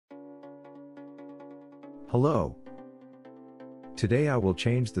Hello. Today I will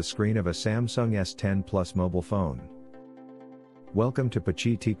change the screen of a Samsung S10 Plus mobile phone. Welcome to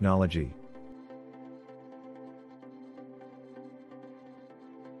Pachi Technology.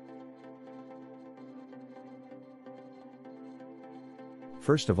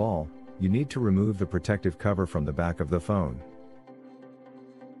 First of all, you need to remove the protective cover from the back of the phone.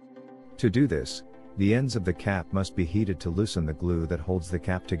 To do this, the ends of the cap must be heated to loosen the glue that holds the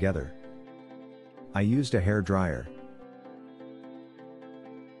cap together. I used a hair dryer.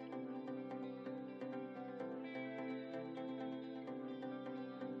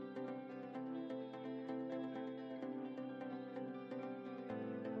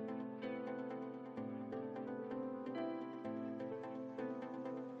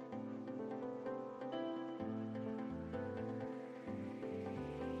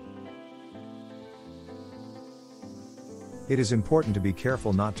 It is important to be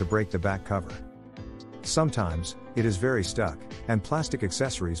careful not to break the back cover. Sometimes, it is very stuck, and plastic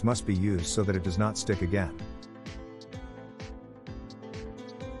accessories must be used so that it does not stick again.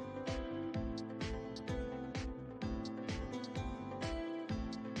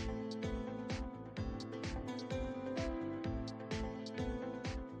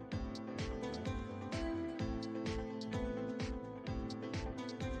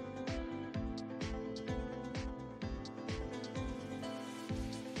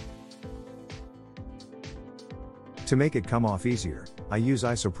 To make it come off easier, I use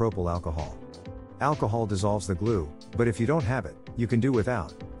isopropyl alcohol. Alcohol dissolves the glue, but if you don't have it, you can do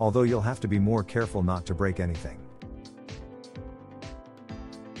without, although you'll have to be more careful not to break anything.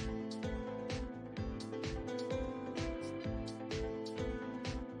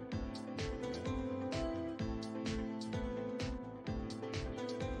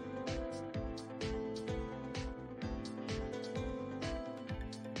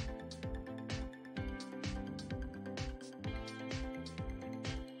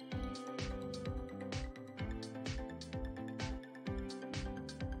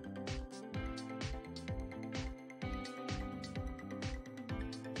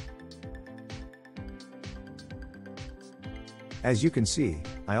 As you can see,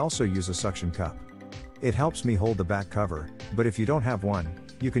 I also use a suction cup. It helps me hold the back cover, but if you don't have one,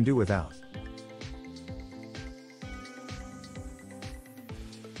 you can do without.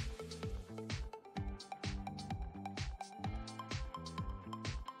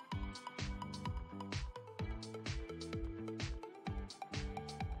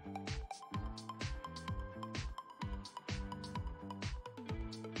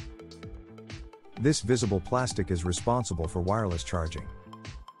 This visible plastic is responsible for wireless charging.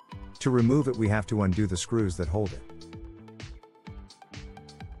 To remove it, we have to undo the screws that hold it.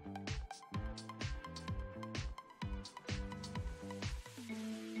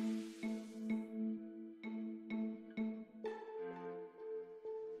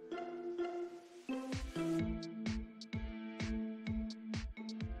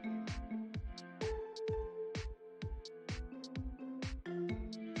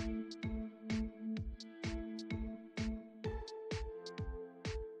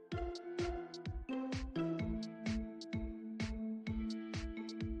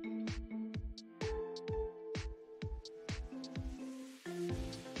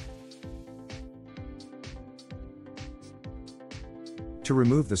 To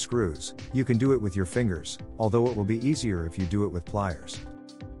remove the screws, you can do it with your fingers, although it will be easier if you do it with pliers.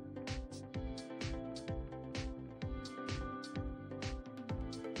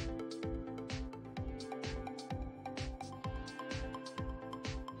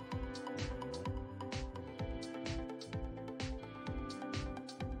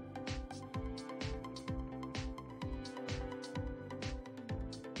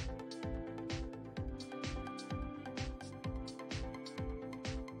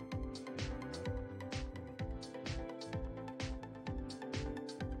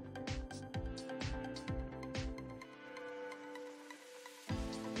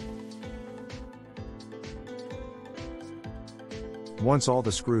 Once all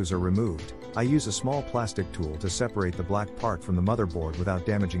the screws are removed, I use a small plastic tool to separate the black part from the motherboard without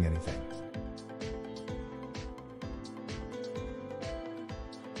damaging anything.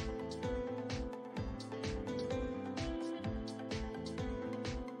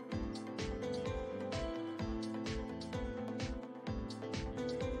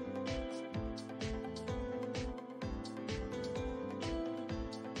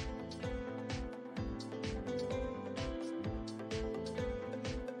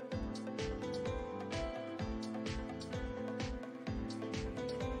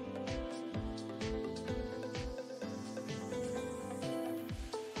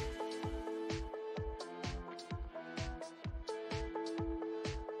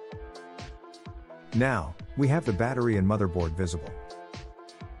 Now, we have the battery and motherboard visible.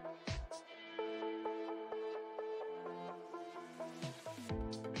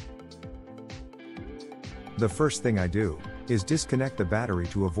 The first thing I do is disconnect the battery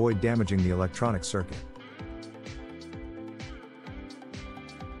to avoid damaging the electronic circuit.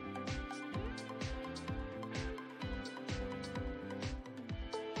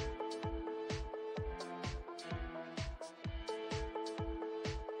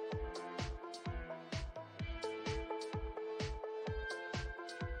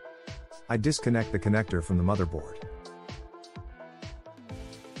 I disconnect the connector from the motherboard.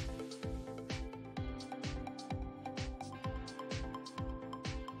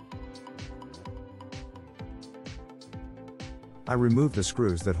 I remove the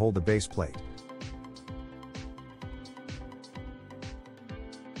screws that hold the base plate.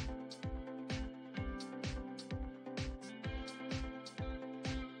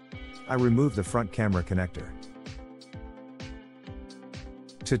 I remove the front camera connector.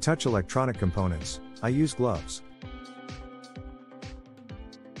 To touch electronic components, I use gloves.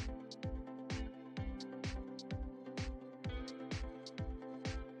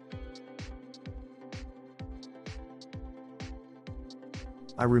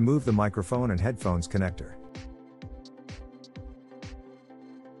 I remove the microphone and headphones connector.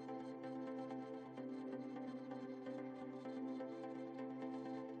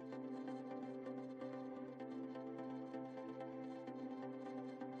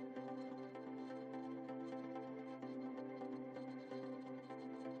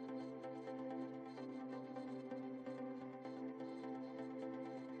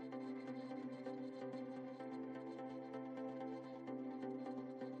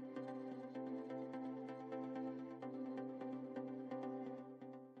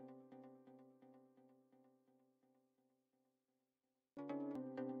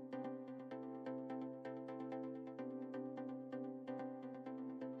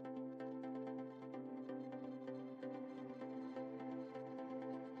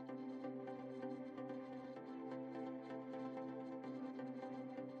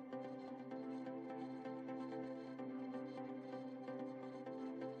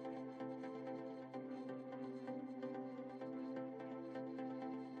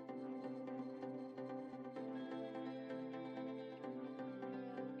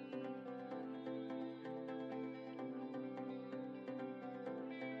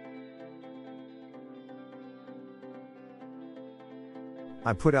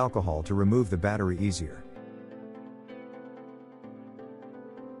 I put alcohol to remove the battery easier.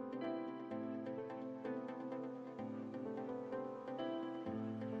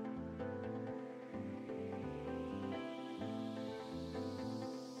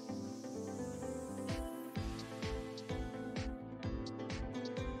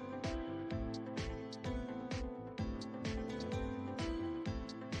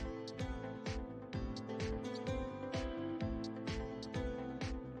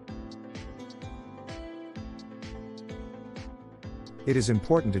 It is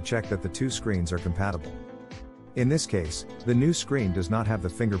important to check that the two screens are compatible. In this case, the new screen does not have the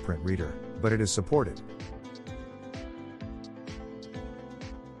fingerprint reader, but it is supported.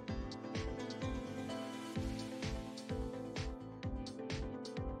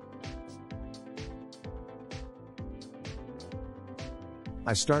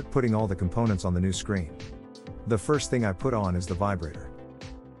 I start putting all the components on the new screen. The first thing I put on is the vibrator.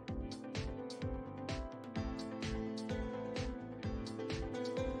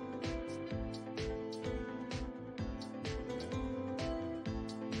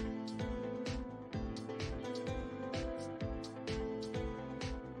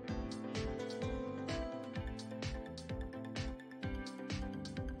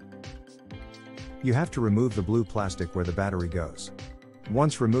 You have to remove the blue plastic where the battery goes.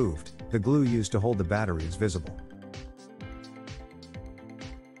 Once removed, the glue used to hold the battery is visible.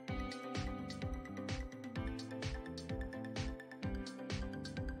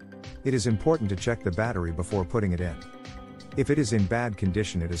 It is important to check the battery before putting it in. If it is in bad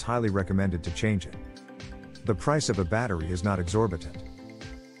condition, it is highly recommended to change it. The price of a battery is not exorbitant.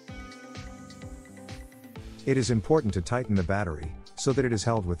 It is important to tighten the battery, so that it is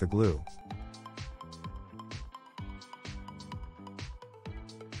held with the glue.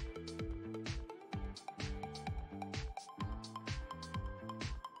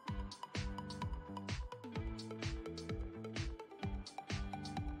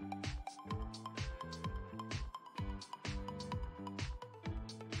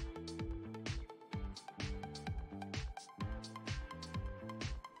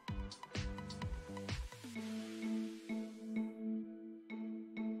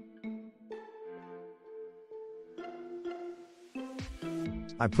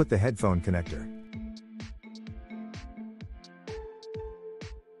 I put the headphone connector.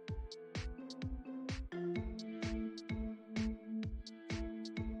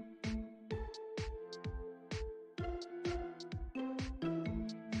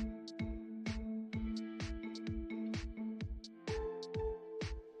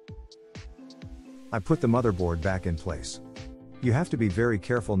 I put the motherboard back in place. You have to be very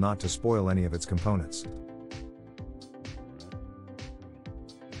careful not to spoil any of its components.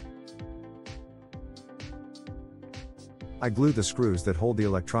 I glue the screws that hold the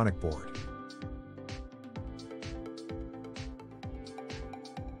electronic board.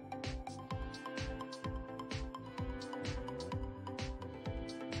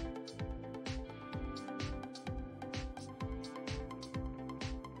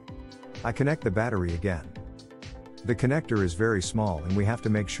 I connect the battery again. The connector is very small and we have to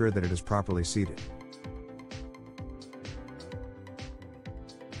make sure that it is properly seated.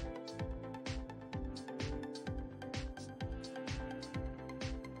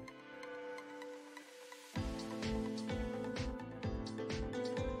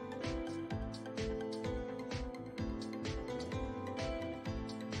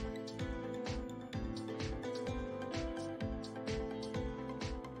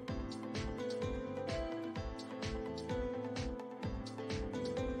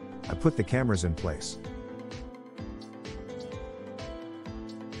 I put the cameras in place.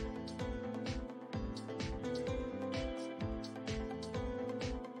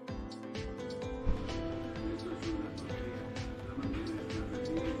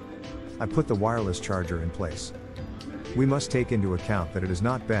 I put the wireless charger in place. We must take into account that it is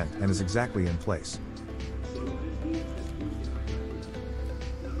not bent and is exactly in place.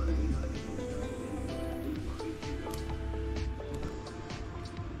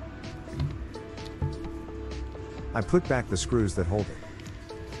 I put back the screws that hold it.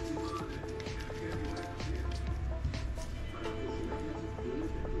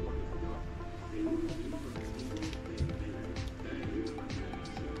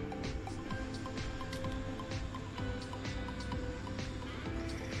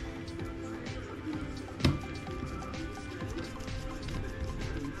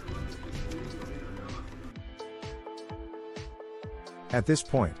 At this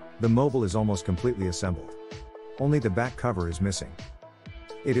point, the mobile is almost completely assembled. Only the back cover is missing.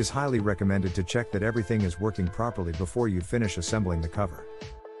 It is highly recommended to check that everything is working properly before you finish assembling the cover.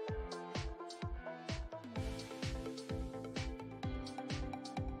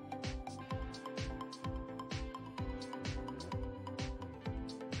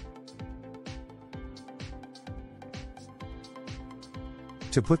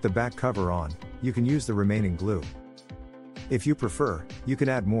 To put the back cover on, you can use the remaining glue. If you prefer, you can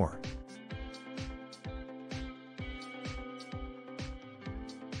add more.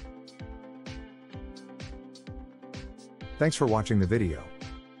 Thanks for watching the video.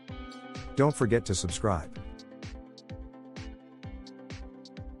 Don't forget to subscribe.